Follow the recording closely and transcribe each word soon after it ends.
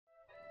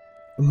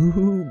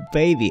Ooh,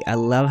 baby. I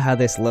love how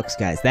this looks,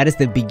 guys. That is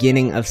the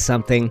beginning of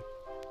something.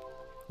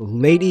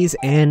 Ladies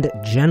and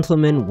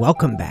gentlemen,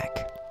 welcome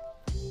back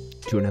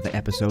to another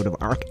episode of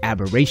Ark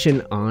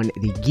Aberration on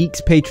the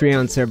Geeks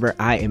Patreon server.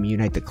 I am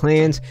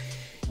UniteTheClans,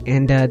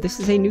 and this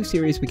is a new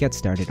series we got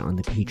started on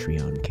the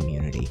Patreon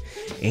community.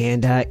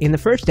 And in the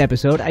first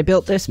episode, I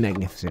built this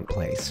magnificent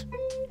place.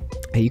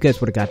 You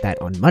guys would have got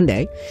that on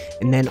Monday,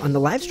 and then on the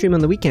live stream on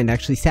the weekend,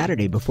 actually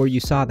Saturday, before you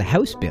saw the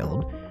house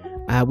build,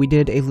 we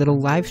did a little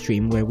live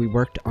stream where we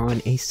worked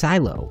on a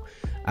silo,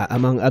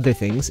 among other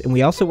things, and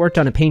we also worked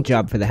on a paint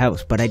job for the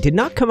house, but I did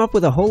not come up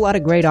with a whole lot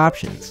of great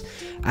options.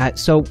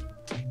 So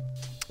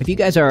if you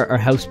guys are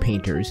house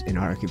painters in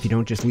Ark, if you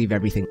don't just leave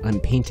everything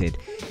unpainted,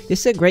 this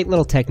is a great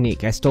little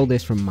technique. I stole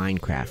this from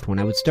Minecraft. When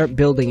I would start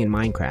building in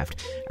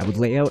Minecraft, I would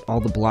lay out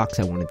all the blocks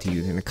I wanted to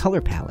use in a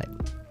color palette.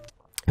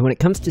 And when it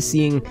comes to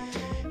seeing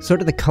sort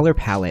of the color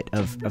palette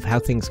of how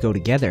things go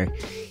together,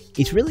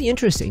 it's really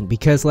interesting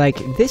because, like,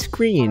 this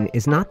green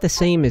is not the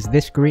same as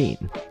this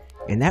green.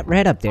 And that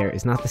red up there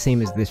is not the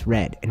same as this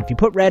red. And if you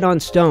put red on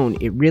stone,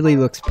 it really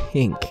looks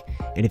pink.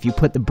 And if you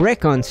put the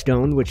brick on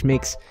stone, which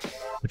makes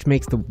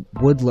the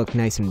wood look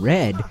nice and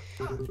red,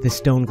 the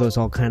stone goes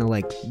all kind of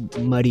like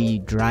muddy,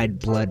 dried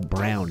blood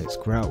brown. It's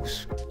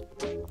gross.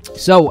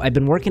 So, I've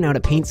been working out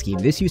a paint scheme.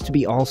 This used to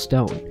be all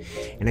stone.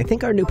 And I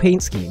think our new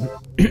paint scheme...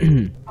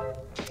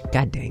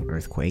 God dang,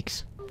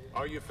 earthquakes.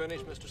 Are you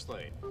finished, Mr.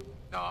 Slade?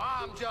 No,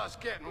 I'm just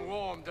getting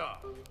warmed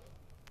up.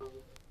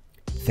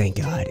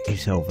 Thank God,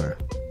 it's over.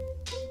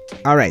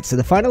 Alright, so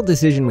the final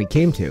decision we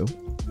came to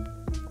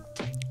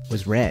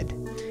was red.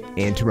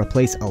 And to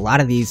replace a lot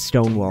of these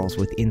stone walls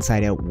with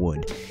inside-out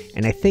wood.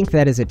 And I think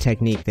that is a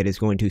technique that is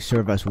going to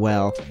serve us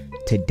well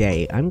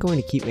today. I'm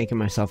going to keep making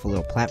myself a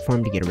little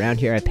platform to get around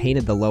here. I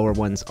painted the lower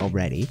ones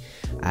already.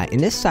 And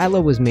this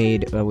silo was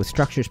made with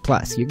Structures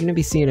Plus. You're going to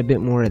be seeing a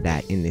bit more of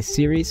that in this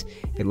series.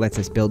 It lets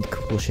us build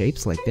cool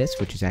shapes like this,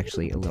 which is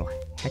actually a little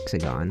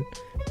hexagon,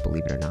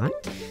 believe it or not.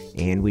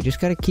 And we just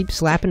got to keep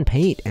slapping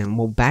paint, and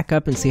we'll back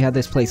up and see how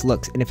this place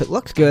looks. And if it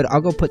looks good,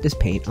 I'll go put this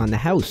paint on the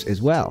house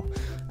as well.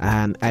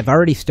 I've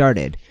already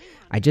started.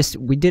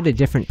 We did a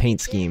different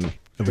paint scheme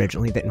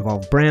originally that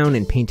involved brown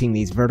and painting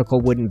these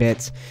vertical wooden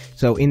bits.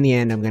 So in the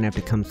end, I'm going to have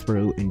to come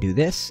through and do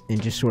this and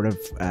just sort of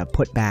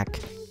put back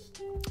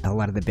a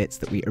lot of the bits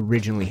that we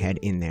originally had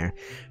in there,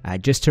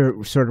 just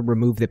to sort of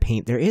remove the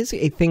paint. There is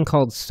a thing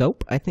called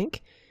soap, I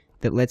think,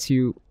 that lets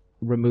you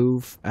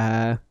remove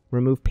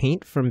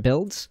paint from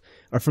builds,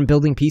 or from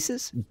building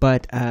pieces,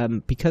 but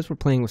because we're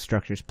playing with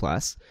Structures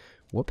Plus,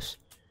 whoops,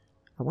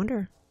 I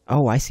wonder,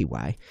 oh, I see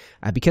why.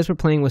 Because we're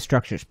playing with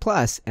Structures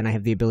Plus, and I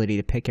have the ability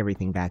to pick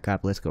everything back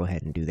up, let's go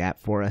ahead and do that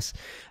for us.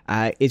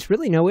 It's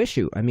really no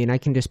issue. I mean, I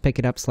can just pick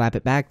it up, slap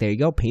it back, there you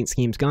go, paint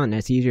scheme's gone.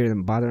 That's easier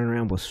than bothering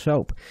around with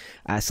soap.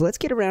 So let's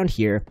get around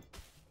here.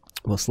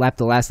 We'll slap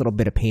the last little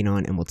bit of paint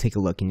on, and we'll take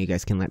a look, and you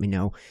guys can let me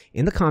know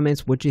in the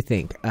comments what you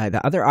think.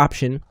 The other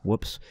option,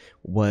 whoops,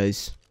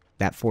 was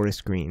that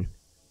forest green.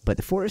 But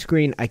the forest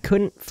green, I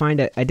couldn't find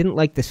it. I didn't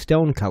like the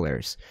stone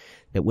colors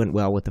that went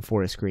well with the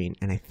forest green,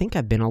 and I think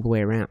I've been all the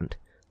way around.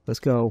 Let's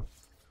go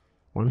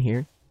one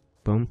here.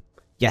 Boom.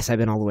 Yes, I've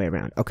been all the way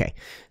around. Okay,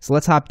 so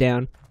let's hop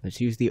down.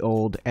 Let's use the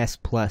old S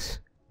Plus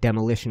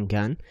demolition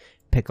gun.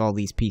 Pick all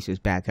these pieces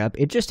back up.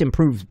 It just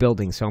improves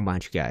building so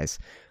much, guys.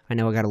 I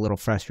know I got a little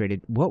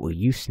frustrated. What will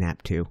you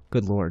snap to?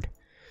 Good lord.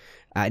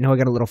 I know I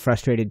got a little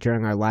frustrated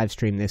during our live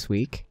stream this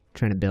week,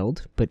 trying to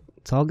build, but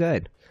it's all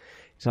good.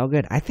 It's all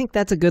good. I think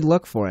that's a good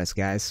look for us,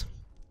 guys.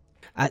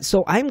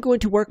 So I'm going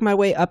to work my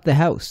way up the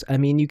house. I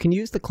mean, you can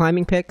use the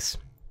climbing picks,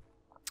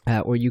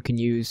 or you can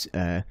use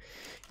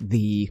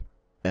this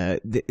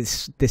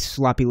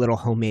sloppy little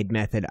homemade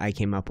method I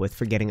came up with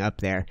for getting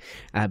up there.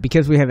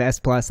 Because we have S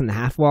Plus and the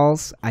half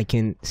walls, I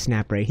can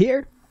snap right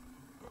here.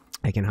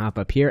 I can hop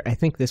up here. I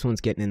think this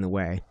one's getting in the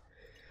way.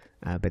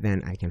 But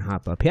then I can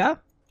hop up here.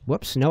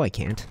 Whoops, no I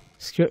can't.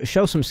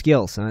 Show some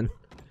skill, son.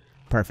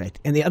 Perfect.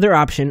 And the other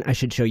option I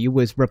should show you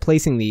was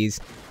replacing these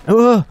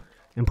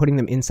and putting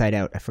them inside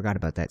out. I forgot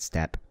about that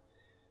step.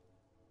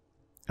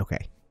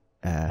 Okay.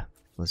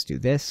 Let's do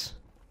this.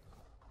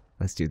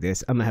 Let's do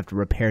this. I'm going to have to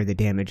repair the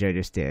damage I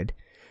just did.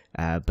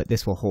 But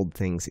this will hold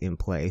things in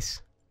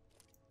place.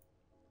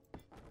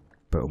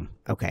 Boom.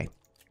 Okay.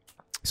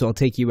 So I'll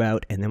take you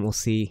out, and then we'll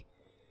see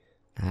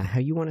how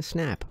you want to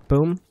snap.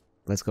 Boom.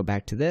 Let's go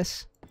back to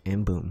this,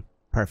 and boom.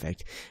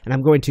 Perfect. And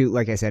I'm going to,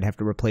 like I said, have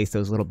to replace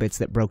those little bits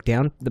that broke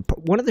down.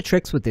 One of the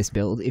tricks with this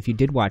build, if you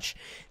did watch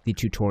the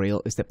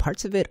tutorial, is that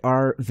parts of it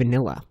are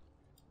vanilla.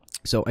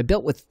 So I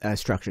built with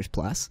Structures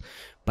Plus,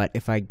 but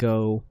if I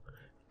go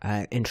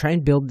and try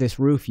and build this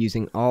roof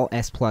using all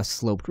S Plus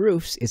sloped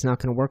roofs, it's not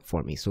going to work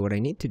for me. So what I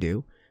need to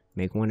do,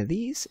 make one of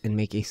these and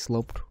make a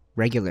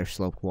regular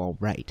sloped wall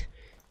right.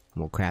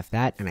 And we'll craft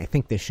that, and I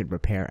think this should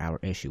repair our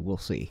issue. We'll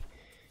see.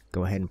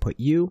 Go ahead and put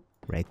you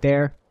right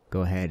there.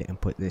 Go ahead and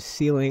put this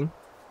ceiling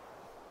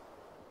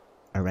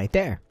right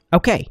there.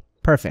 Okay,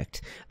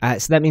 perfect.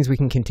 So that means we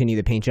can continue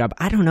the paint job.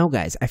 I don't know,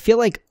 guys. I feel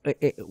like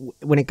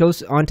when it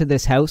goes onto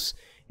this house,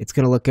 It's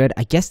going to look good.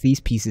 I guess these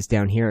pieces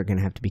down here are going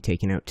to have to be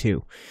taken out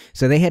too.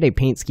 So they had a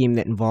paint scheme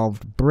that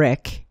involved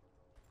brick,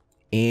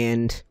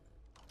 and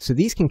so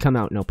these can come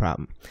out no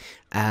problem.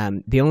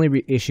 The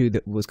only issue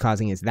that was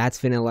causing is that's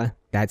vanilla,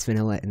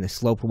 and the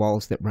slope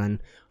walls that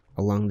run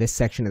along this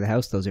section of the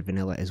house, those are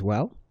vanilla as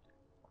well.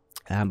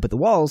 But the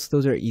walls,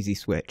 those are easy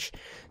switch.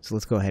 So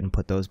let's go ahead and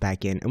put those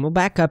back in. And we'll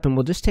back up and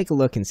we'll just take a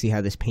look and see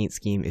how this paint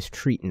scheme is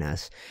treating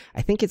us.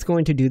 I think it's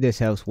going to do this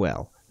house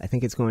well. I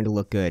think it's going to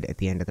look good at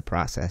the end of the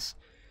process.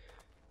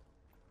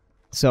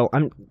 So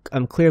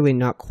I'm clearly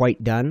not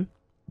quite done.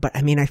 But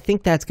I mean, I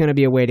think that's going to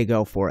be a way to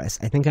go for us.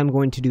 I think I'm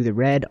going to do the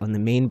red on the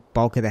main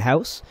bulk of the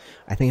house.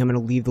 I think I'm going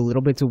to leave the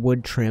little bits of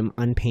wood trim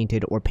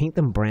unpainted or paint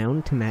them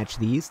brown to match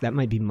these. That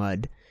might be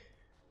mud.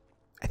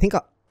 I think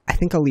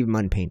I'll leave them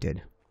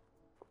unpainted.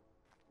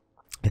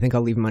 I think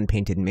I'll leave them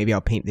unpainted, and maybe I'll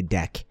paint the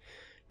deck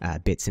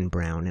bits in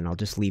brown, and I'll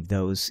just leave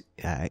those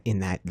in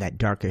that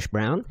darkish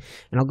brown.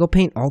 And I'll go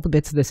paint all the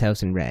bits of this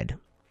house in red.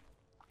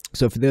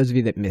 So for those of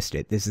you that missed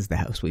it, this is the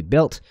house we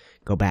built.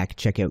 Go back,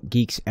 check out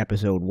Geeks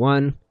episode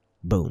 1.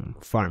 Boom,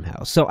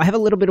 farmhouse. So I have a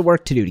little bit of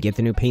work to do to get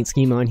the new paint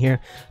scheme on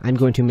here. I'm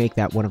going to make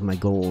that one of my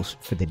goals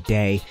for the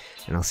day,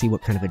 and I'll see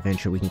what kind of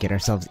adventure we can get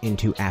ourselves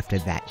into after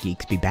that.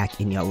 Geeks, be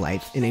back in your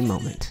life in a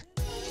moment.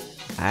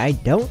 I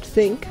don't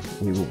think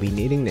we will be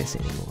needing this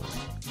anymore.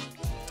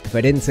 If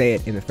I didn't say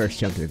it in the first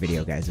chunk of the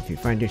video, guys, if you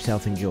find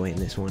yourself enjoying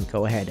this one,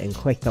 go ahead and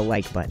click the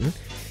like button.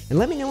 And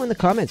let me know in the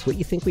comments what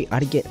you think we ought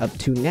to get up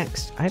to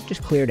next. I've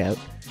just cleared out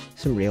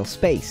some real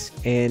space,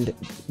 and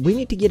we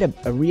need to get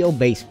a real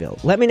base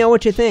built. Let me know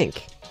what you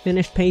think.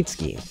 Finished paint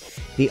scheme.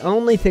 The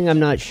only thing I'm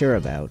not sure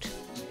about,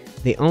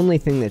 the only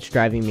thing that's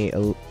driving me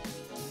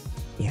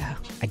yeah,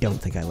 I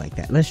don't think I like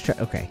that. Let's try,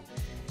 okay.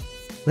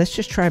 Let's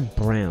just try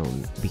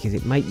brown, because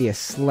it might be a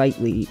slight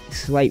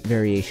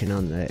variation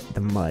on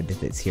the mud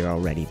that's here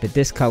already. But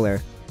this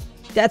color,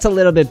 that's a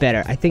little bit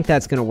better. I think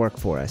that's going to work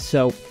for us.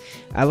 So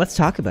let's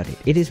talk about it.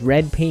 It is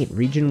red paint,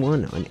 region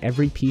 1, on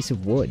every piece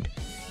of wood.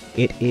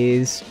 It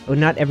is, oh,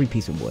 not every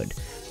piece of wood.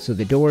 So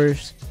the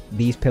doors,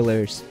 these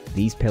pillars,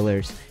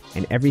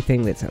 and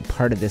everything that's a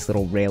part of this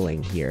little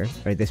railing here,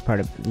 or this part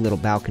of little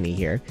balcony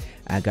here,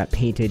 got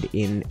painted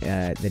in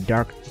the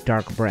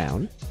dark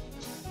brown.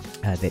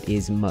 That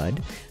is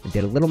mud. I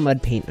did a little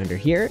mud paint under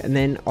here, and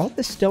then all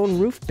the stone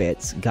roof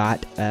bits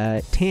got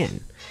tan.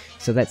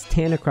 So that's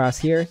tan across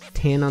here,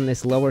 tan on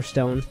this lower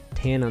stone,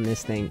 tan on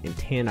this thing, and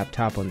tan up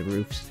top on the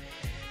roofs.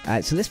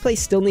 So this place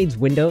still needs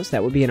windows.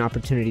 That would be an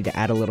opportunity to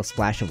add a little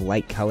splash of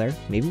light color.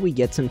 Maybe we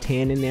get some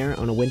tan in there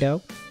on a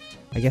window.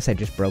 I guess I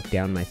just broke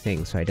down my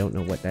thing, so I don't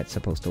know what that's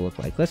supposed to look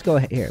like. Let's go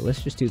ahead here.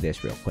 Let's just do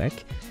this real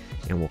quick,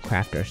 and we'll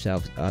craft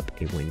ourselves up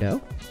a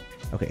window.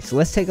 Okay, so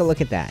let's take a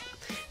look at that.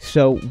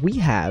 So we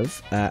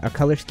have our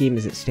color scheme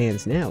as it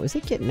stands now. Is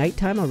it getting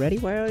nighttime already?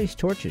 Why are all these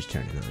torches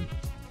turning on?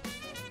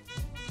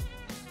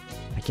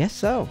 I guess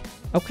so.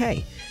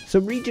 Okay, so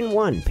region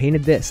 1,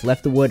 painted this,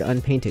 left the wood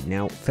unpainted.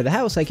 Now, for the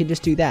house, I could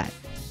just do that.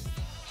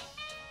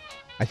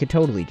 I could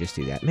totally just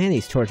do that. Man,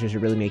 these torches are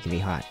really making me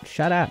hot.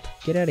 Shut up.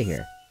 Get out of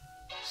here.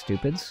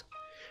 Stupids.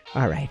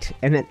 Alright,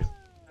 and then...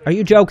 Are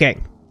you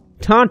joking?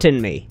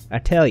 Taunting me, I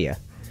tell you.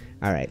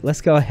 Alright,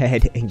 let's go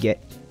ahead and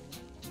get...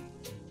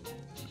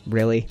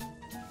 Really?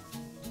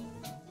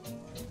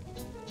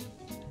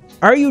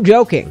 Are you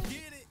joking?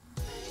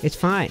 It's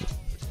fine.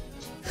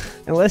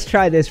 And let's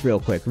try this real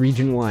quick.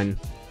 Region 1.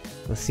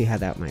 Let's see how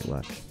that might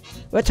look.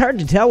 Well, it's hard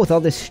to tell with all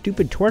this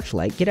stupid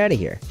torchlight. Get out of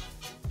here.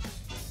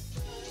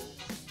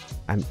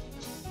 I'm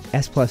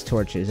S+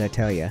 torches, I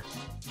tell ya.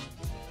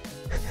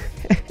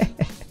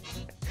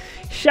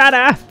 Shut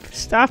up!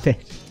 Stop it!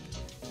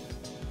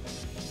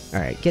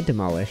 Alright, get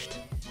demolished.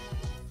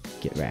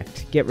 Get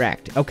wrecked. Get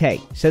wrecked. Okay,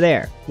 so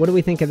there. What do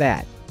we think of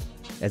that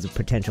as a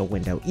potential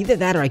window? Either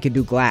that or I could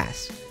do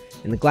glass.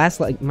 And the glass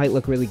might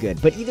look really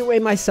good. But either way,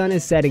 my sun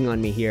is setting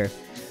on me here.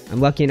 I'm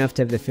lucky enough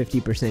to have the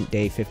 50%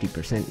 day,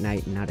 50%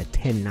 night, and not a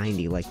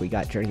 1090 like we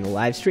got during the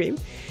live stream.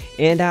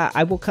 And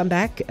I will come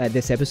back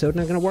this episode,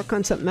 and I'm going to work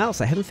on something else.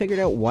 I haven't figured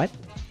out what.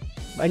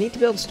 I need to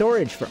build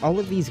storage for all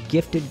of these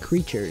gifted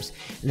creatures.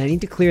 And I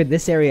need to clear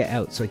this area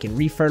out so I can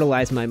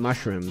refertilize my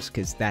mushrooms,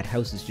 because that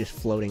house is just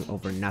floating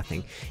over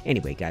nothing.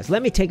 Anyway, guys,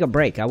 let me take a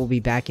break. I will be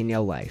back in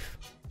your life.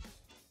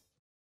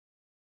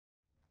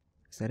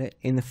 Is that it?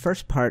 In the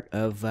first part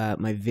of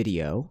my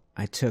video,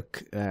 I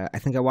think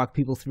I walked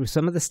people through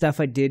some of the stuff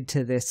I did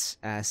to this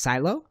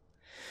silo.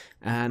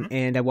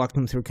 And I walked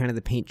them through kind of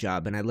the paint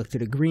job, and I looked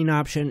at a green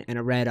option and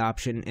a red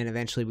option, and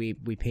eventually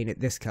we painted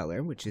this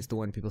color, which is the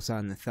one people saw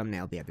in the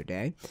thumbnail the other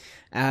day.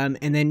 And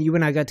then you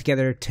and I got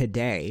together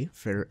today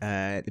for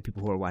the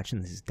people who are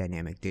watching. This is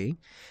DinamicD.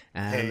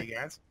 Hey,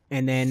 guys.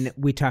 And then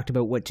we talked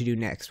about what to do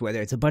next,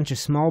 whether it's a bunch of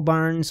small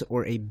barns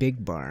or a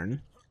big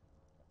barn.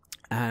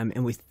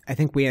 And I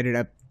think we ended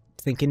up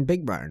thinking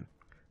big barn,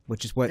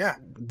 which is what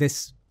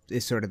this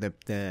is sort of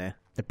the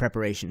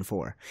preparation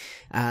for.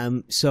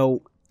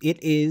 So it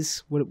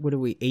is, what are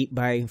we, 8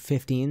 by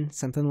 15,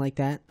 something like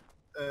that?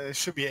 It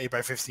should be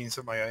 8x15,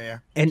 something like that, yeah.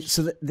 And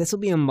so this will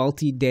be a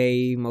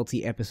multi-day,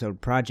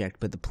 multi-episode project,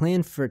 but the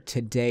plan for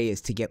today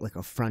is to get like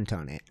a front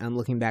on it. I'm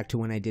looking back to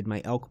when I did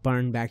my elk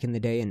barn back in the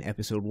day, and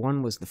episode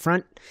 1 was the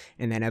front,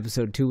 and then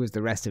episode 2 was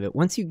the rest of it.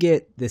 Once you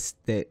get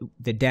the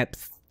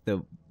depth,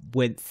 the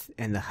width,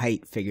 and the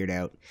height figured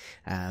out,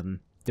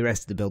 the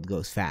rest of the build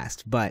goes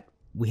fast. But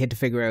we had to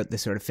figure out the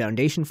sort of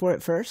foundation for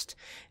it first,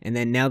 and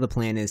then now the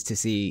plan is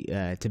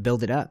to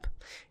build it up,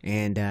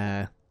 and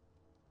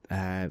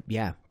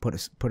yeah, put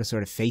a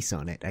sort of face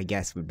on it, I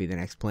guess, would be the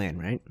next plan,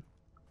 right?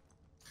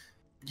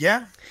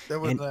 Yeah, that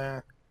would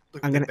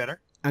look a bit better.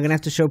 I'm gonna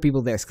have to show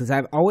people this because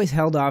I've always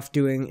held off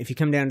doing. If you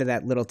come down to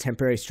that little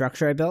temporary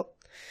structure I built,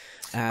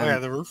 oh yeah,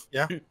 the roof.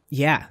 Yeah,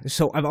 yeah.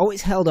 So I've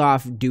always held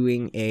off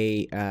doing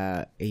a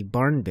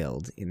barn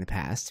build in the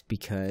past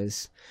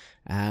because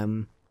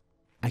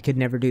I could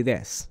never do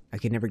this. I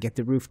could never get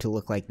the roof to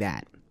look like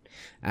that.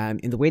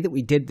 In the way that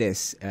we did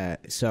this,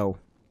 so.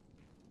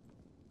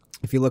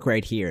 If you look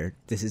right here,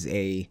 this is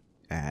a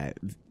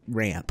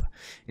ramp.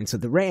 And so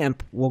the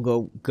ramp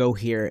will go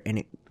here,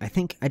 and I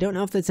don't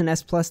know if that's an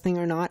S Plus thing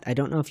or not. I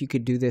don't know if you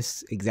could do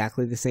this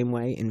exactly the same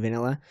way in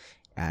vanilla.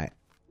 I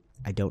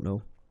don't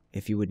know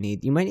if you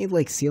might need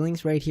like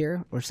ceilings right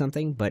here or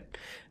something, but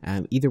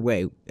either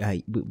way,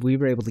 we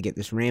were able to get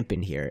this ramp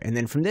in here. And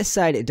then from this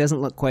side, it doesn't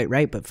look quite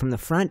right, but from the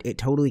front, it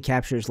totally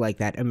captures like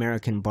that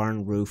American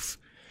barn roof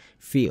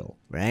feel,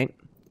 right?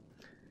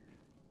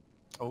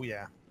 Oh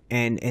yeah.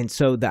 And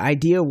so the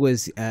idea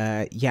was,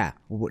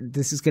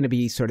 this is going to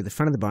be sort of the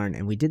front of the barn,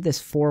 and we did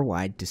this 4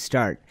 wide to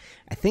start.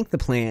 I think the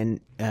plan,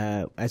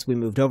 as we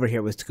moved over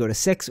here, was to go to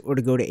 6 or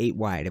to go to 8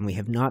 wide, and we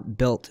have not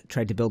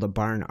tried to build a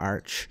barn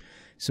arch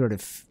sort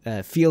of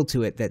feel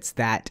to it that's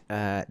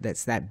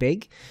that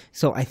big.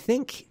 So I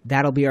think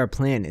that'll be our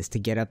plan, is to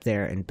get up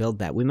there and build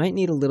that. We might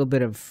need a little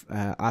bit of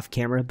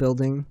off-camera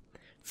building.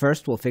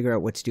 First, we'll figure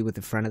out what to do with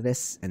the front of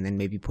this, and then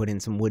maybe put in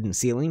some wooden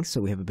ceilings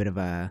so we have a bit of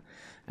a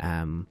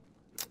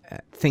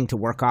thing to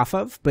work off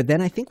of. But then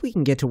I think we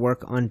can get to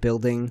work on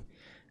building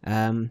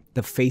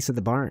the face of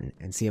the barn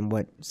and seeing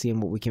what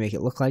we can make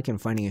it look like, and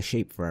finding a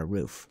shape for our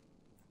roof.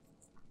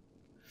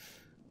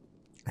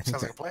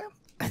 Sounds like a plan.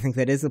 I think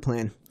that is the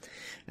plan.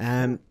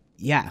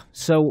 Yeah.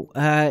 So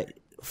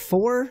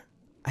 4,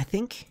 I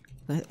think.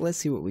 Let's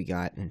see what we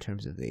got in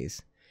terms of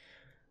these.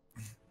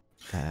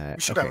 We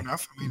should have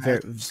enough. I mean,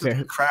 I've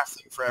been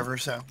crafting forever,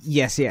 so.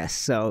 Yes.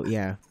 So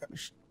yeah.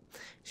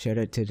 Shout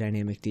out to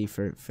DinamicD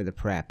for the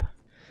prep.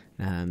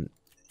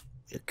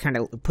 It kind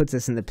of puts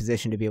us in the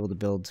position to be able to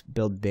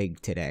build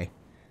big today.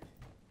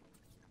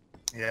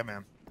 Yeah,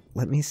 man.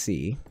 Let me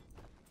see.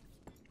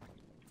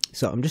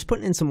 So I'm just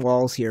putting in some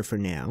walls here for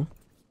now.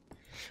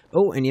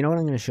 Oh, and you know what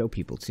I'm going to show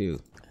people too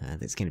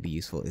that's going to be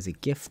useful is a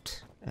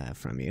gift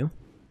from you.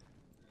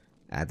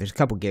 There's a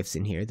couple gifts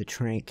in here. The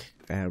trank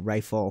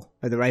rifle,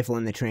 or the rifle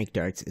and the trank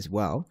darts as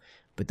well.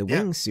 But the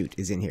wingsuit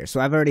is in here. So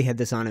I've already had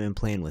this on and been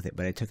playing with it,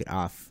 but I took it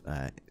off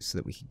so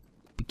that we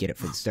could get it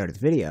for the start of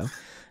the video.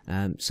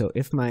 So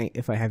if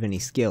I have any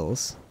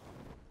skills,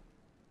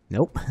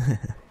 nope.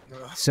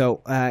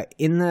 So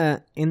in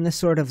the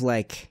sort of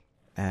like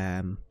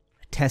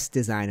test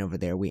design over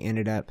there, we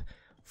ended up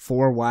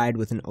 4 wide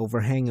with an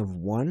overhang of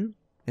 1,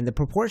 and the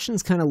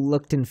proportions kind of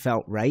looked and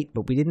felt right,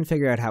 but we didn't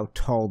figure out how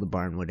tall the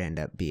barn would end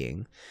up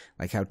being,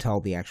 like how tall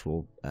the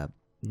actual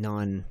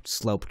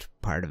non-sloped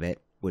part of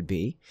it would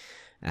be.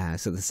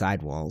 So the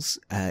side walls.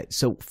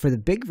 So for the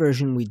big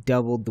version, we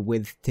doubled the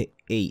width to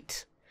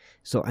 8.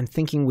 So I'm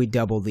thinking we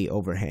double the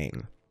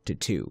overhang to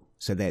 2,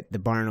 so that the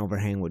barn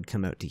overhang would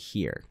come out to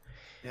here.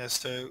 Yeah,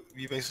 so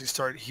you basically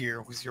start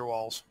here with your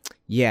walls.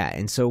 Yeah,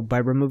 and so by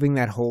removing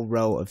that whole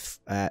row of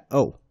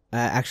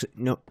actually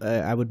no,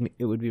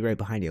 it would be right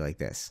behind you like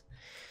this.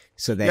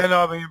 So that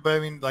I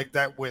mean like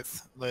that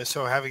width.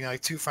 So having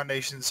like 2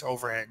 foundations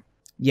overhang.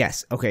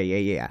 Yes. Okay.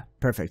 Yeah.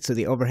 Perfect. So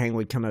the overhang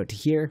would come out to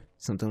here,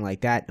 something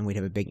like that, and we'd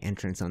have a big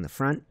entrance on the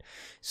front.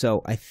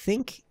 So I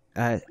think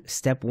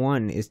step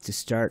 1 is to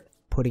start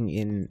putting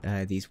in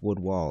these wood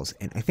walls,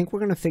 and I think we're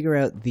going to figure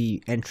out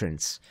the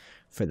entrance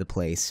for the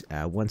place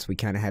once we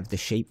kind of have the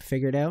shape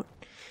figured out,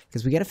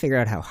 because we got to figure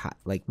out how high.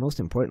 Like, most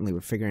importantly,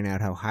 we're figuring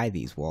out how high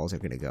these walls are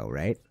going to go,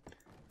 right?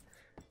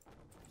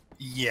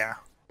 Yeah.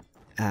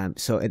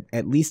 So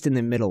at least in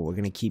the middle, we're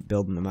going to keep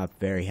building them up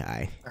very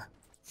high.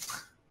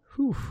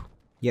 Whew.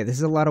 Yeah, this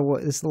is a lot of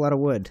wood. This is a lot of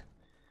wood.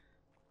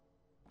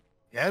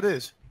 Yeah, it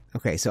is.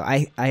 Okay, so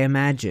I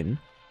imagine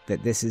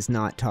that this is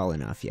not tall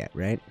enough yet,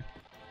 right?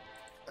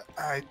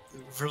 I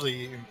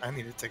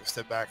need to take a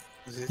step back.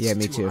 It's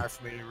me too. High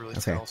for me to really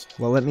tell.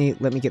 Well, let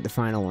me get the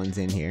final ones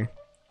in here.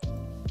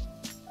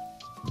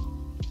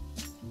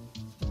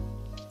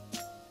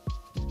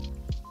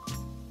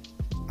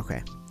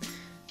 Okay.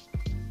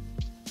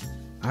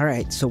 All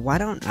right. So why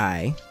don't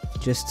I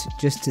just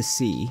to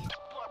see?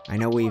 I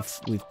know we've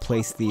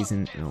placed these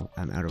in. No,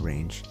 I'm out of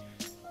range.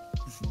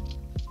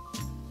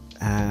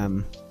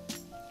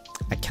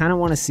 I kind of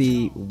want to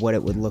see what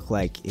it would look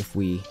like if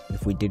we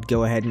did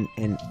go ahead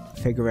and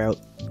figure out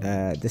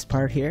this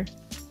part here.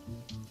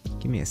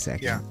 Give me a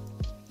second. Yeah.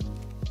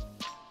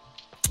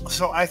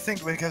 So I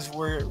think because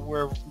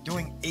we're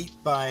doing 8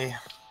 by,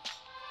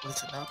 what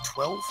is it now,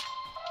 12?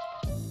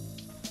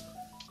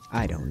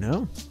 I don't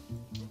know.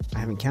 I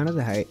haven't counted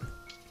the height.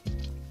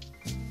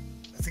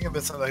 I think of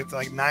it's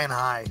like 9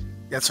 high.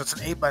 Yeah, so it's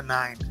an 8 by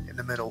 9 in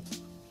the middle.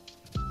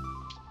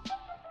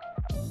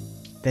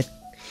 That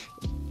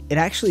it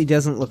actually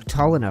doesn't look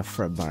tall enough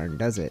for a barn,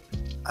 does it?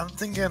 I'm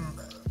thinking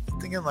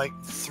like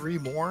 3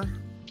 more.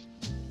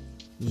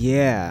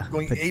 Yeah.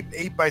 Going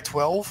 8 by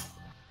 12.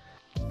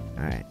 All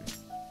right.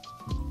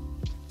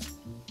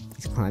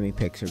 These climbing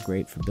picks are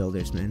great for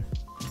builders, man.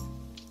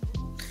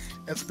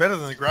 That's better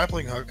than the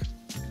grappling hook.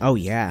 Oh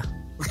yeah.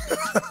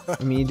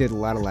 I mean, you did a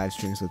lot of live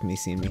streams with me,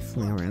 seeing me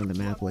fling around the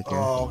map like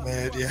oh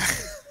man, yeah,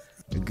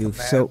 a goof.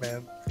 So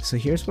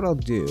here's what I'll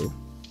do.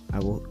 I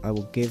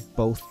will give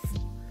both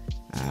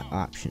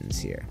options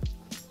here.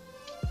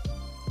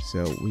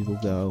 So we will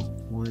go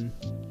 1,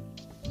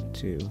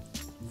 2,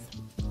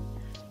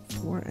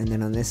 4, and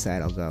then on this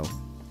side I'll go.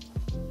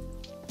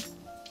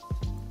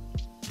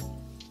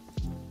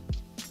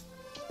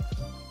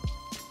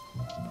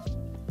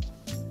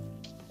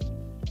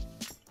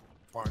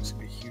 Barn's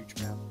gonna be huge,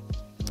 man.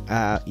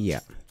 Yeah.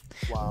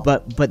 Wow.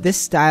 But this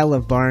style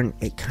of barn,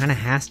 it kind of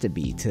has to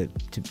be to.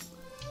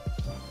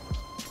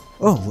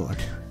 Oh Lord.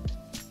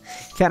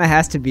 Kind of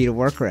has to be to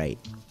work right,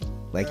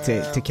 like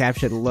to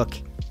capture the look.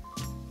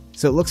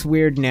 So it looks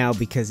weird now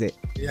because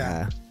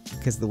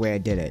because of the way I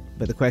did it.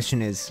 But the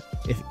question is,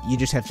 if you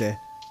just have to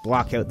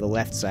block out the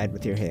left side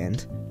with your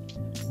hand,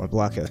 or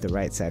block out the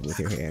right side with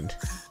your hand.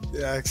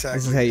 Yeah, exactly.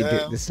 This is how you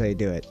do. This is how you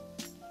do it.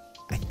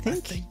 I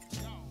think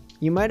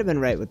you might have been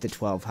right with the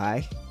 12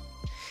 high.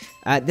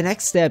 The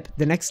next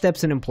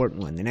step's an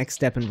important one. The next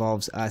step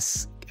involves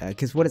us,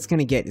 because what it's going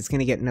to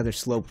get another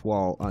sloped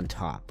wall on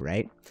top,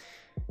 right?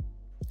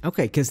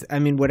 Okay, because, I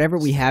mean, whatever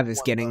we have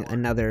is getting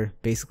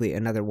basically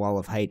another wall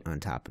of height on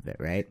top of it,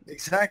 right?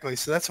 Exactly,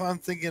 so that's why I'm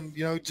thinking,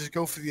 just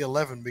go for the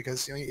 11,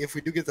 because if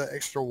we do get that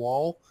extra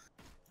wall,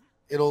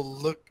 it'll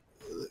look,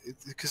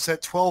 because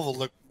that 12 will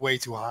look way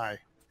too high.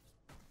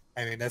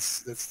 I mean, that's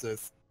the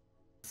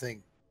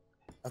thing.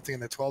 I'm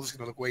thinking that 12 is going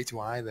to look way too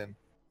high then.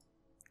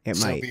 It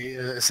might. It'll be,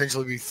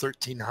 essentially be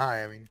 13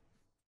 high, I mean.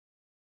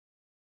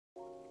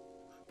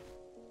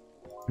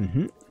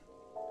 Mm-hmm.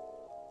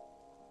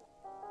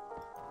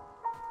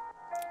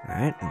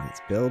 Alright, and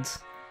let's build.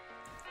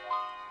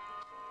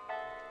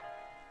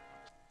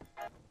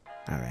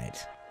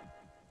 Alright.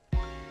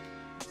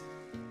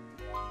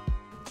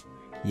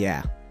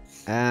 Yeah.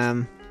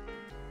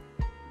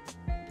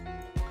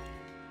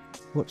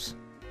 Whoops.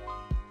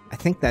 I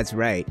think that's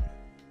right.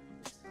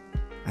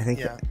 I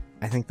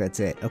think that's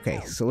it. Okay,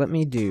 so let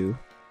me do...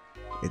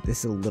 This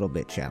is a little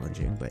bit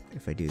challenging, but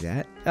if I do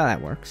that... Oh,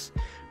 that works.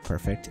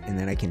 Perfect. And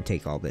then I can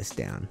take all this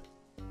down.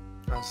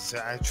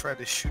 I tried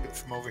to shoot it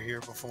from over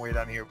here, from way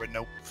down here, but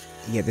nope.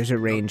 Yeah, there's a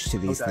range to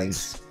these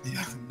things.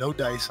 Yeah, no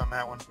dice on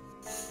that one.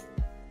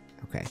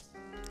 Okay.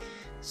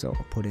 So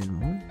I'll put in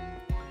 1,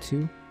 2,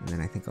 and then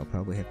I think I'll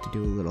probably have to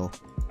do a little...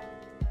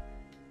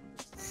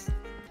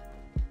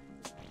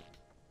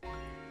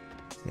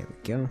 There we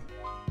go.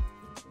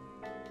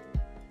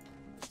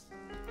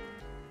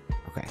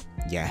 Okay.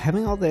 Yeah,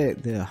 having all the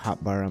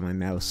hotbar on my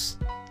mouse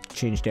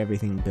changed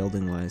everything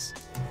building-wise.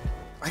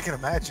 I can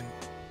imagine.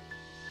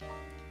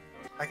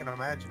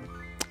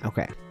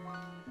 Okay.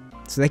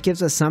 So that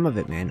gives us some of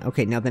it, man.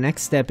 Okay, now the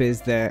next step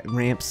is the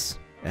ramps,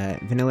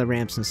 vanilla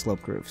ramps and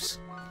slope roofs.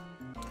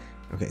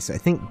 Okay, so I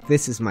think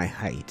this is my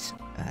height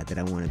that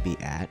I want to be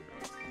at.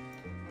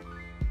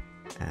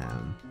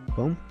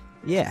 Boom.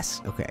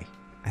 Yes, okay.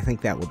 I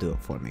think that will do it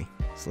for me.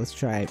 So let's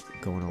try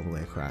going all the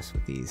way across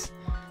with these.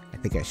 I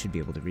think I should be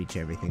able to reach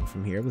everything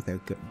from here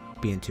without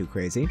being too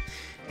crazy.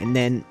 And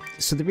then,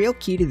 so the real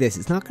key to this,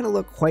 it's not going to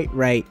look quite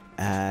right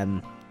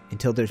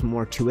until there's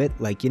more to it.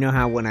 Like, you know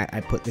how when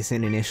I put this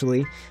in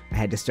initially, I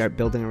had to start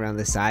building around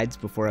the sides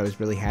before I was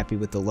really happy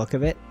with the look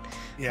of it?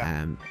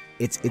 Yeah.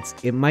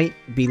 It might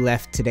be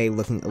left today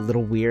looking a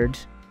little weird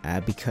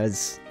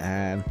because,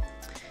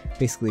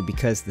 basically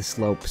because the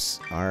slopes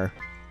are...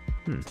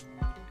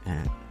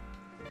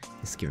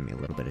 This is giving me a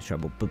little bit of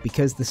trouble. But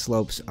because the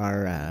slopes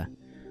are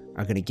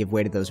going to give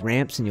way to those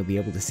ramps, and you'll be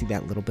able to see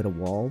that little bit of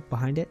wall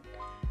behind it.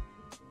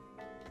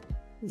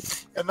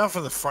 And not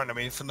from the front. I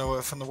mean, from the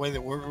way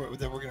that we're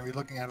going to be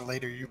looking at it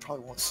later, you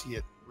probably won't see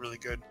it really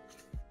good.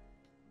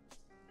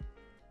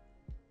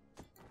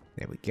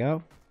 There we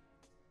go.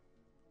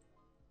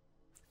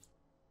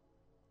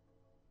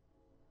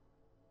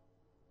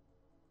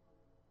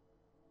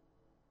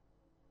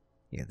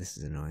 Yeah, this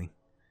is annoying.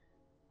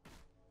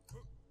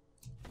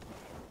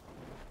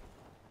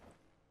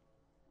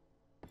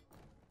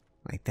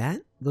 Like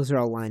that? Those are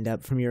all lined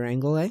up from your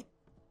angle, eh?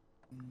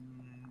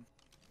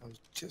 I was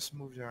just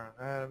moved around.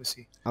 Let me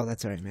see. Oh,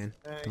 that's alright, man.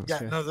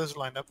 Yeah, no, those are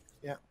lined up.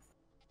 Yeah.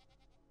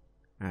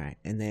 Alright,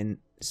 and then,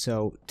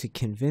 so, to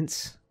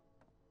convince...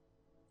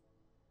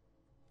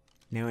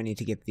 Now I need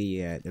to get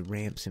the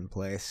ramps in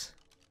place.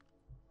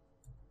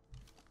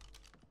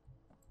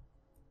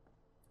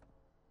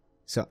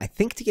 So, I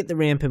think to get the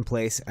ramp in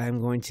place,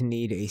 I'm going to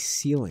need a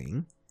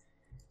ceiling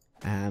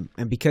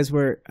And because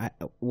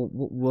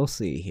we'll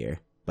see here,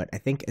 but I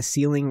think a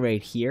ceiling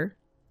right here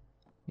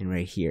and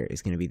right here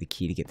is going to be the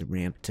key to get the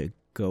ramp to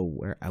go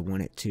where I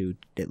want it to,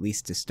 at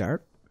least to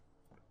start.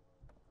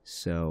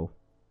 So,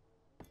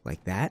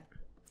 like that.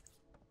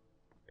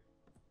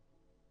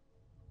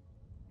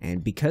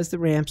 And because the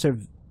ramps are...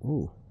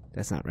 Ooh,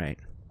 that's not right.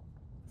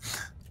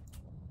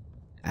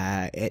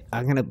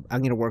 I'm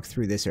gonna work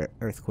through this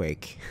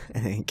earthquake, I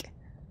think.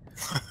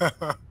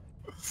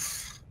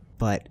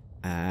 But,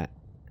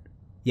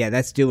 yeah,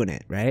 that's doing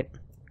it, right?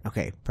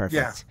 Okay,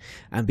 perfect.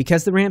 Yeah.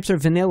 Because the ramps are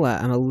vanilla,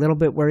 I'm a little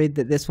bit worried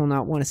that this will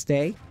not want to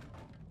stay.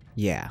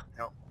 Yeah.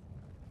 Nope.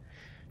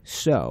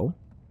 So...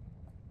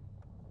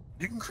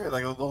 You can create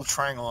like a little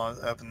triangle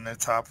up in the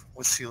top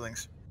with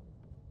ceilings.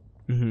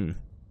 Mm-hmm.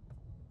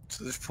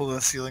 So just pull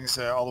the ceilings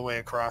all the way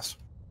across.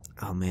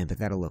 Oh man, but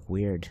that'll look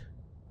weird.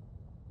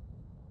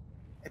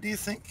 Do you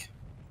think?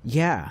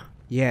 Yeah.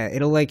 Yeah,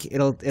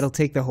 it'll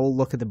take the whole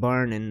look of the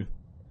barn and...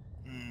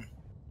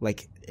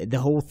 Like, the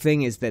whole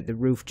thing is that the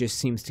roof just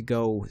seems to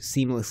go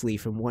seamlessly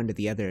from one to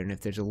the other, and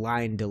if there's a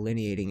line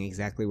delineating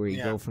exactly where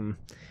you go from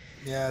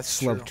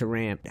slope to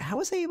ramp... How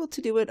was I able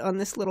to do it on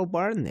this little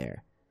barn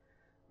there?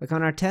 Like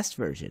on our test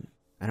version.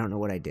 I don't know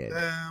what I did.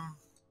 Let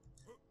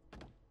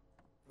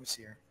me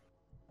see here.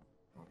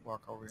 I'll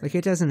walk over here. Like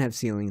it doesn't have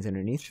ceilings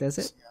underneath, does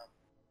it? Yeah.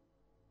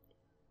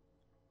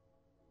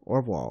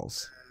 Or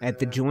walls. At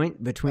the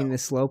joint between the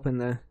slope and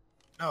the...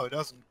 No, it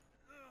doesn't.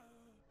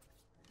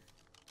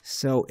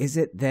 So is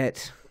it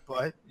that...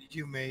 But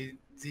you made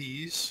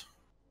these.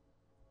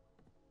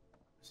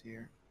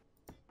 Here.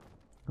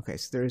 Okay,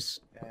 so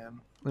there's...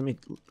 let me...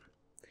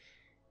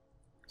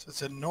 So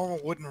it's a normal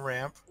wooden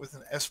ramp with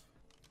an S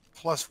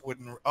plus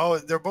wooden... Oh,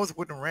 they're both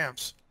wooden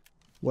ramps.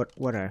 What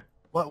are...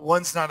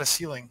 One's not a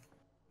ceiling.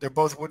 They're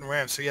both wooden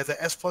ramps. So you have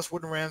the S plus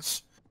wooden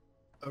ramps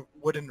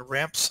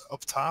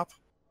up top,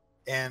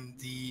 and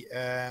the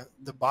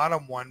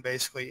bottom one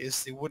basically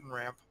is the wooden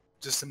ramp,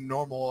 just a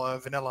normal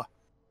vanilla.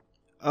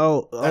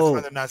 Oh, That's why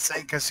they're not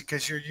saying,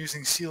 because you're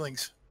using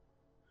ceilings.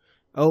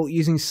 Oh,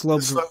 using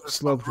sloped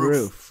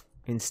roof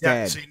instead.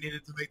 Yeah, so you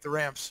needed to make the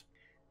ramps.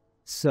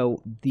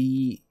 So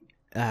the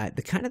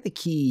kind of the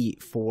key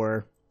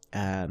for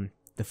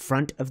the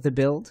front of the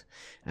build,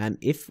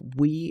 if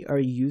we are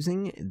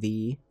using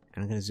the...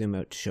 I'm going to zoom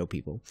out to show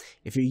people.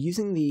 If you're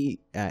using the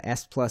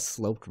S plus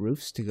sloped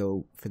roofs to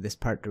go for this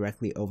part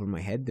directly over my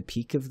head, the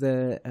peak of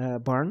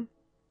the barn,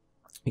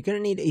 you're going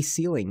to need a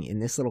ceiling in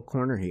this little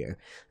corner here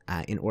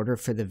in order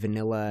for the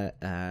vanilla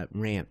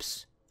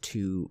ramps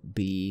to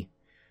be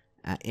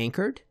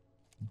anchored.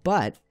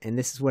 But, and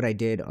this is what I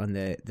did on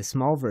the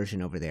small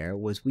version over there,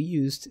 was we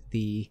used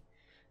the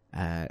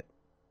S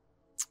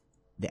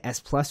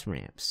plus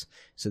ramps.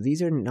 So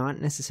these are not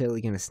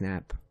necessarily going to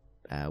snap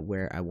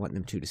where I want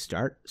them to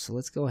start. So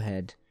let's go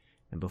ahead,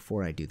 and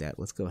before I do that,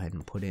 let's go ahead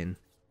and put in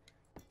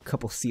a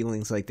couple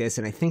ceilings like this,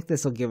 and I think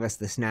this will give us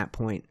the snap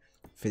point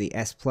for the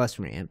S plus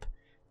ramp,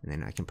 and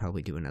then I can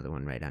probably do another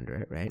one right under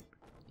it, right?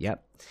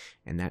 Yep.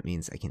 And that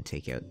means I can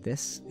take out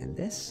this, and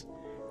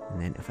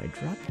then if I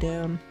drop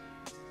down,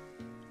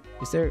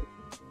 is there...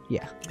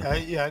 Yeah.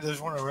 Okay. Yeah,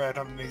 there's one right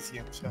underneath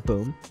you. So.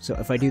 Boom. So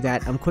if I do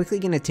that, I'm quickly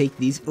going to take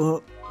these...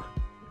 Oh.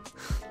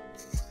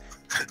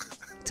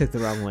 Took the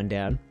wrong one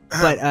down.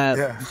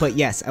 But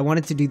yes, I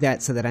wanted to do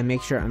that so that I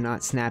make sure I'm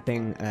not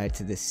snapping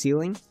to the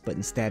ceiling, but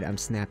instead I'm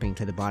snapping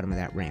to the bottom of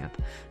that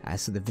ramp.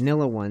 So the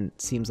vanilla one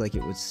seems like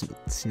it would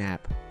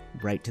snap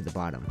right to the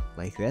bottom,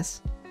 like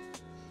this.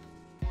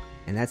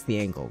 And that's the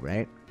angle,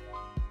 right?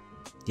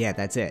 Yeah,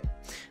 that's it.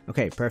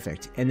 Okay,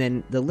 perfect. And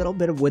then the little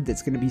bit of wood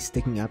that's going to be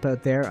sticking up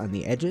out there on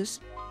the edges,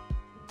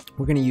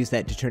 we're going to use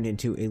that to turn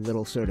into a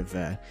little sort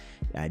of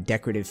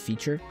decorative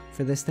feature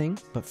for this thing.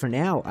 But for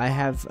now, I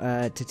have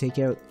to take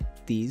out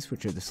these,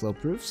 which are the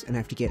slope roofs, and I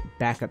have to get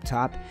back up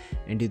top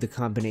and do the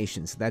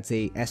combination. So that's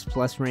a S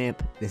plus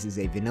ramp. This is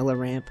a vanilla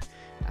ramp.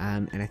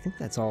 And I think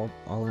that's all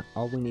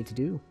we need to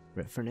do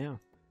for now.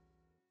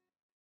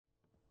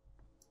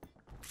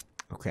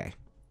 Okay.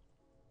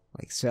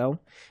 Like so.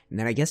 And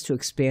then I guess to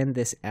expand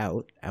this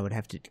out, I would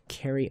have to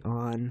carry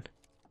on.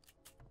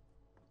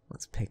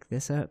 Let's pick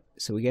this up.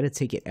 So we got to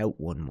take it out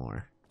one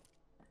more.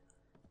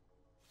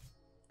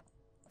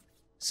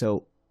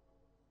 So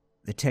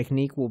the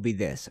technique will be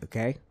this,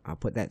 okay? I'll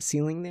put that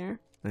ceiling there.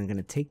 I'm going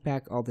to take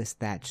back all this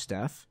thatch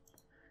stuff,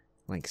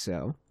 like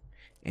so.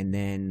 And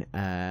then,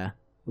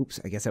 oops,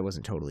 I guess I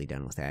wasn't totally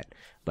done with that.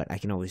 But I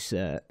can always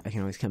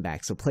come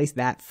back. So place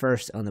that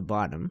first on the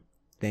bottom.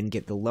 Then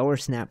get the lower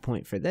snap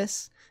point for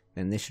this.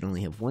 Then this should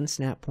only have one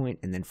snap point.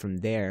 And then from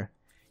there,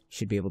 you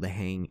should be able to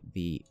hang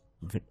the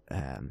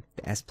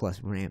S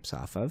plus ramps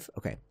off of.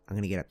 Okay, I'm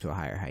going to get up to a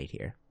higher height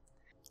here.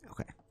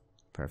 Okay,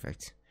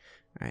 perfect.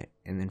 All right,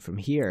 and then from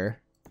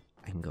here,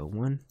 I can go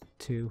 1,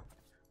 2,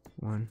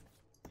 1,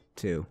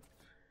 2,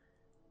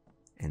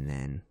 and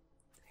then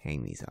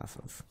hang these off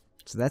of.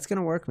 So that's going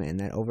to work, man.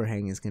 That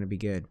overhang is going to be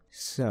good.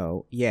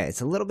 So, yeah,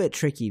 it's a little bit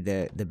tricky,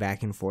 the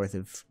back and forth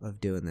of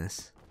doing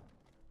this.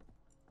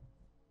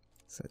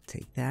 So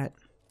take that.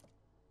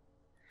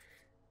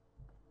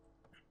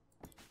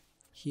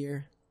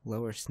 here,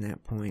 lower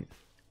snap point.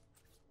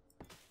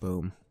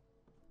 Boom.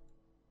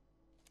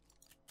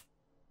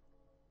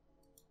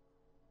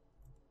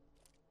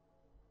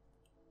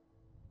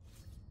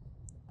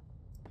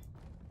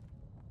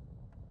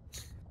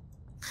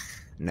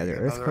 Another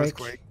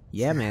earthquake.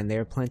 Yeah, man,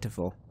 they're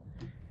plentiful.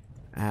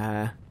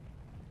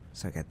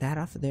 So I got that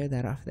off of there,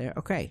 that off of there.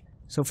 Okay,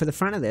 so for the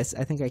front of this,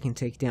 I think I can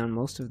take down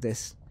most of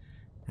this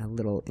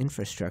little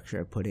infrastructure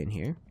I put in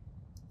here.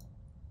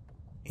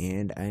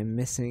 And I'm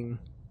missing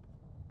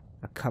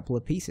a couple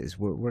of pieces.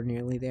 We're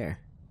nearly there.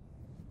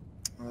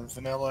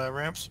 Vanilla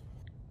ramps?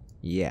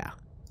 Yeah.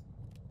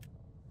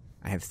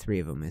 I have 3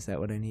 of them. Is that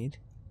what I need?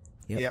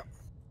 Yep.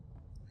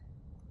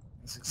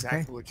 That's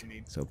exactly what you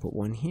need. So put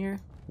one here,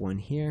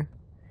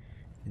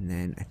 and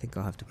then I think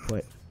I'll have to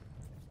put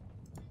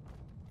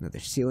another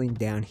ceiling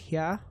down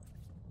here.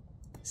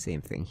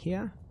 Same thing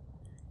here.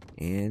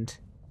 And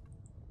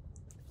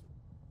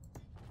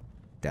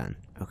done.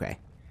 Okay.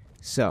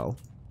 So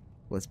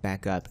let's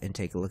back up and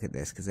take a look at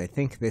this, because I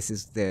think this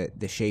is the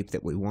shape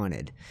that we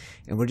wanted.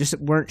 And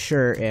weren't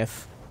sure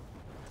if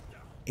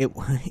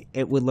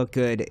it would look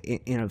good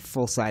in a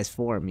full-size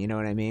form, you know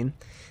what I mean?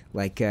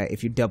 Like,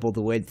 if you double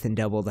the width and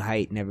double the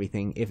height and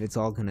everything, if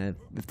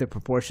the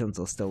proportions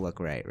will still look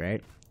right,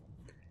 right?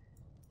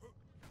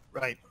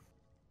 Right.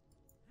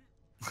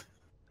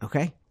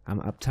 Okay,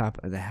 I'm up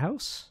top of the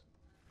house.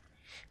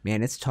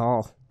 Man, it's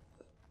tall.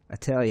 I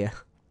tell you.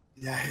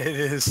 Yeah, it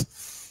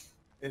is.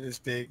 It is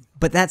big.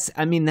 But that's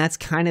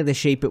kind of the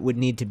shape it would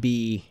need to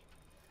be.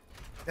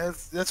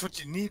 That's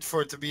what you need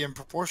for it to be in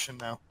proportion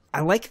now.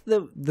 I like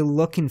the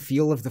look and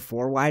feel of the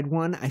 4-wide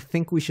one. I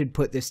think we should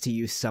put this to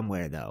use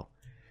somewhere, though.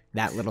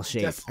 That little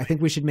shape. Definitely. I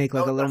think we should make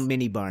like a little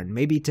mini barn,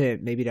 maybe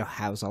to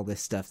house all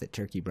this stuff that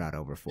Turkey brought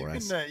over for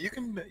us. You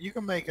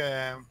can make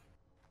a.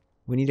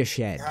 We need a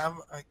shed.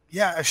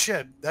 A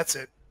shed. That's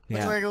it.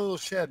 Yeah. Like a little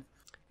shed.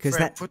 Because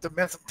put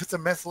the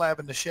meth lab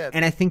in the shed.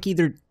 And I think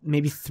either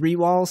maybe 3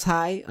 walls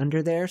high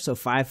under there, so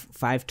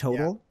five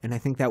total. Yeah. And I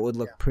think that would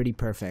look pretty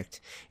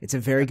perfect. It's a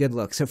very good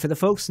look. So for the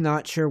folks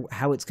not sure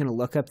how it's going to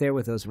look up there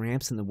with those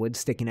ramps and the wood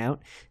sticking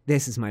out,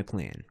 this is my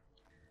plan.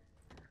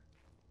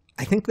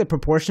 I think the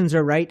proportions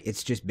are right.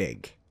 It's just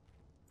big.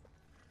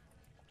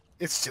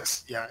 It's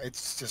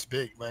just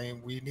big. I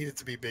mean, we need it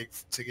to be big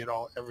to get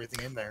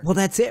everything in there. Well,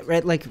 that's it,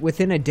 right? Like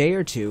within a day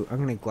or two, I'm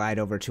going to glide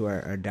over to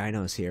our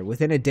dinos here.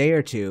 Within a day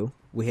or two,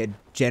 we had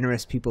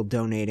generous people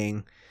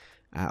donating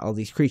all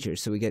these creatures.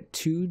 So we got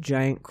 2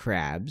 giant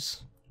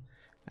crabs,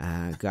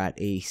 got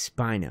a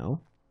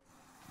Spino,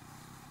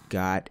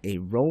 got a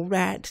roll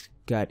rat,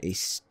 got a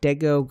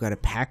stego, got a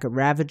pack of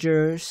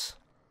ravagers,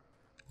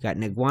 got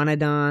an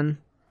iguanodon,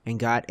 and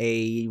got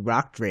a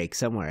rock drake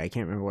somewhere. I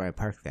can't remember where I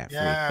parked that.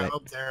 Yeah,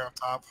 up there up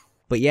top.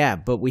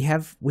 But we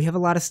have a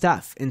lot of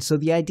stuff, and so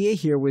the idea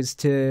here was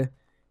to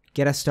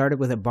get us started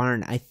with a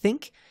barn. I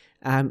think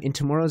in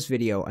tomorrow's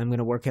video, I'm going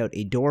to work out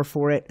a door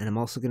for it, and I'm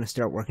also going to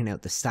start working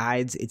out the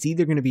sides. It's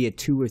either going to be a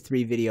 2 or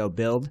 3 video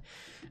build,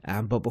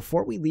 but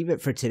before we leave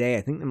it for today,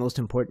 I think the most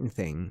important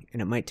thing,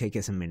 and it might take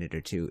us a minute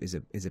or two,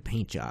 is a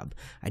paint job.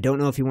 I don't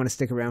know if you want to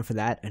stick around for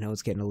that. I know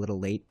it's getting a little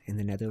late in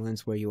the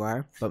Netherlands where you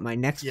are, but my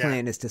next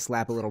plan is to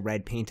slap a little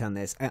red paint on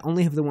this. I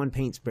only have the 1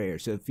 paint sprayer,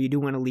 so if you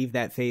do want to leave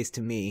that phase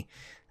to me,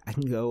 I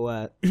can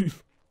go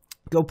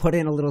go put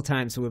in a little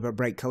time so we have a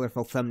bright,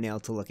 colorful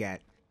thumbnail to look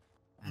at.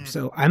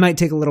 So I might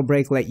take a little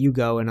break, let you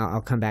go, and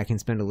I'll come back and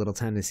spend a little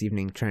time this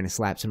evening trying to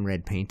slap some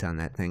red paint on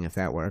that thing, if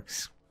that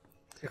works.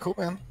 Yeah, cool,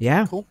 man.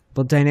 Yeah? Cool.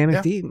 Well,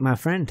 DinamicD, my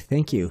friend,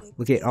 thank you.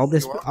 Look at all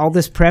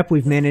this prep.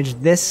 We've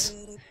managed this,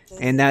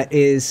 and that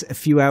is a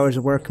few hours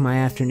of work my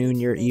afternoon,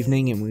 your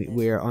evening, and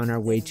we are on our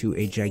way to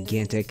a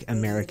gigantic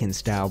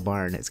American-style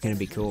barn. It's going to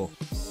be cool.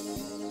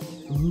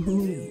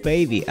 Ooh,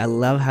 baby, I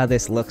love how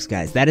this looks,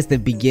 guys. That is the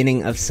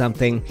beginning of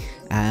something.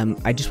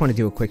 I just want to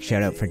do a quick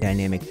shout out for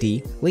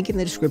DinamicD. Link in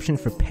the description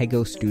for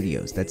Pego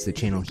Studios. That's the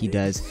channel he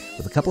does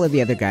with a couple of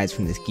the other guys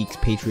from this Geeks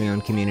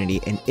Patreon community.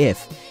 And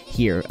if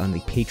here on the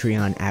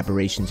Patreon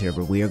Aberration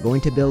server we are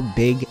going to build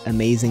big,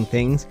 amazing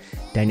things,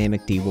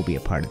 DinamicD will be a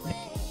part of it.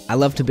 I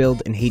love to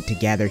build and hate to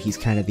gather. He's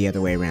kind of the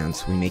other way around,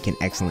 so we make an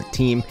excellent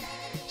team.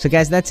 So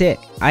guys, that's it.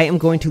 I am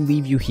going to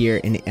leave you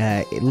here, and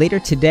later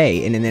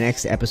today and in the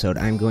next episode,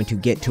 I'm going to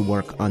get to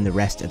work on the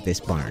rest of this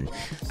barn.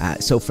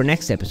 So for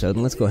next episode,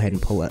 and let's go ahead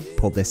and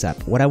pull this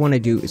up. What I want to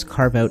do is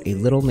carve out a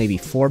little maybe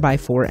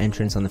 4x4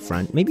 entrance on the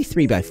front, maybe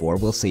 3x4,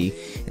 we'll see,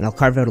 and I'll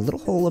carve out a little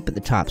hole up at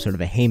the top, sort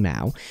of a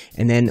haymow,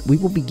 and then we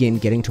will begin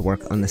getting to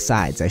work on the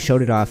sides. I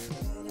showed it off.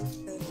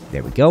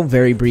 There we go,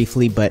 very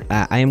briefly, but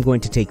I am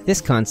going to take this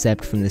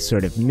concept from this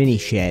sort of mini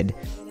shed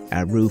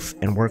roof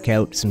and work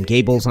out some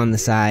gables on the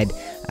side,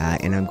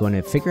 and I'm going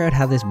to figure out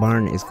how this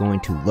barn is going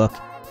to look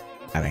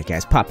Alright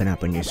guys, popping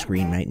up on your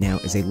screen right now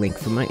is a link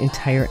for my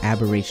entire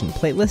Aberration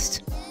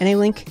playlist, and a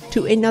link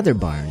to another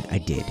barn I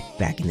did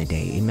back in the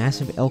day, a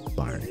massive elk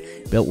barn,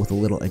 built with a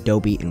little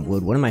adobe and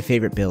wood, one of my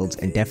favorite builds,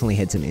 and definitely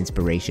had some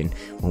inspiration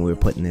when we were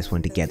putting this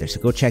one together.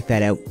 So go check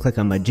that out, click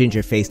on my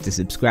ginger face to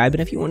subscribe,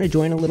 and if you want to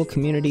join a little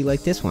community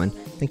like this one,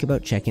 think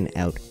about checking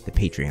out the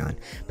Patreon.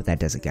 But that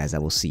does it guys, I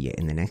will see you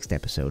in the next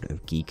episode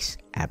of Geeks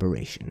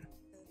Aberration.